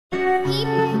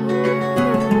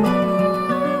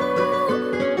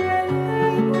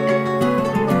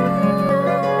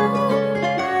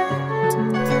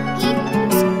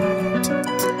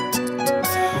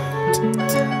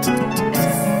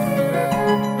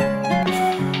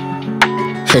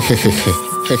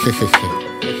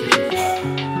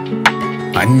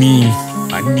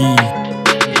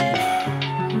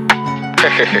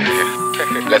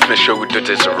Let's make sure we do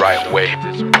this the right way.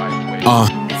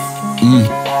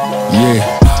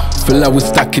 Yeah. Feel like we're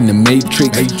stuck in the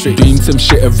matrix, doing some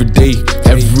shit every day.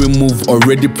 Every move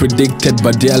already predicted,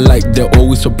 but they're like they're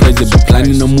always surprised. They've been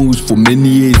planning the moves for many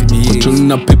years,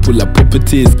 controlling our people like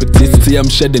puppeteers. See, I'm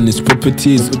shedding his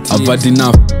properties. I've had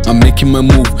enough, I'm making my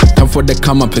move. Time for the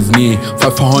come up is near.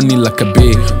 Fight for honey like a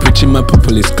bear. Preaching my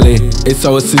people is clear. It's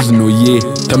our season, oh yeah.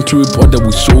 Time to report that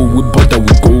we sow, we bought that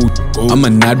we gold. I'm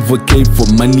an advocate for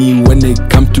money. When it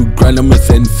comes to grind, I'm a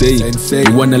sensei.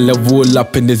 You wanna level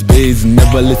up in this base,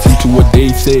 never listen to what they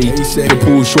say.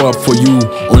 People will show up for you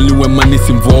only when money's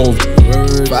involved.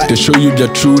 They show you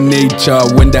their true nature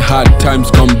when the hard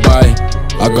times come by.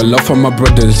 I got love for my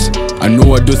brothers, I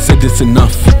know I don't say this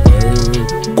enough.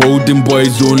 Golden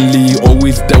boys only,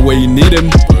 always there where you need them.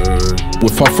 We're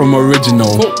far from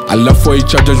original, our love for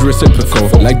each other's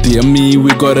reciprocal. Like ThE, we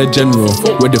got a general,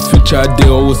 where the future they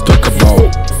always talk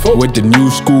about. With the new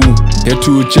school, here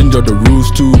to change all the rules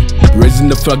too. Raising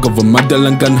the flag of a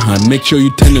motherland gun hand. Make sure you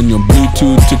turn on your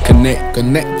Bluetooth to connect.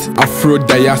 Afro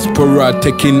diaspora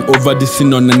taking over the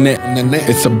scene on the net.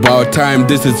 It's about time,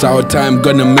 this is our time.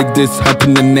 Gonna make this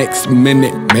happen the next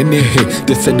minute.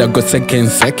 They said I got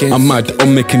seconds. I'm out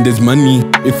on making this money.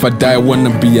 If I die, I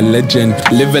wanna be a legend.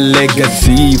 Live a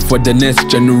legacy for the next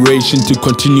generation to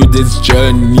continue this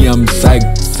journey. I'm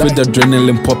psyched, with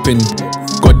adrenaline popping.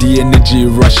 Got the energy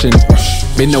rushing.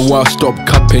 Been a while, stop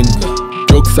capping.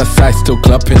 Jokes aside, still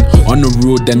clapping. On the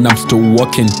road, then I'm still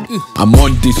walking. I'm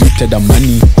on this, rooted on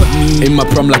money. In my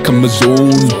prom like I'm a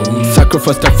zone.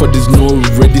 Sacrifice that for this no.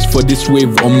 Ready for this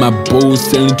wave on my bow.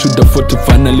 Sailing through the foot to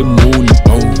finally moon.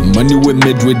 Money we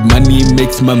made with money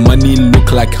makes my money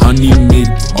look like honey made.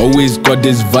 Always got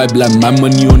this vibe like my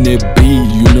money on a beat.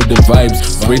 You know the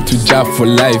vibes. Pray to Jah for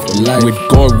life. With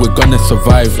God we're gonna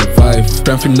survive.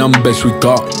 Strength in numbers we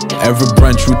got. Every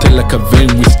branch rooted like a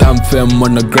vein. We stand firm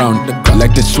on the ground.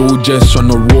 Like the soldiers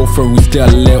on a warfare, we stay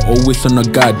alert, always on a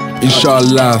guard.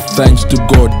 Inshallah, thanks to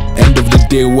God. End of the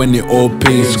day when it all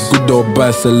pays. Good or bad,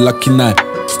 it's a lucky night.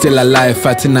 Still alive,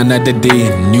 fighting another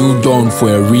day. New dawn for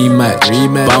a rematch.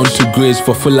 Bound to grace,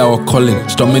 fulfill our calling.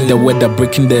 Storming the weather,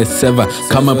 breaking the server.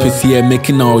 Come up is here,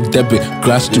 making our debit.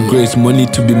 Grass to grace, money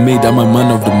to be made. I'm a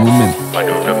man of the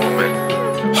moment.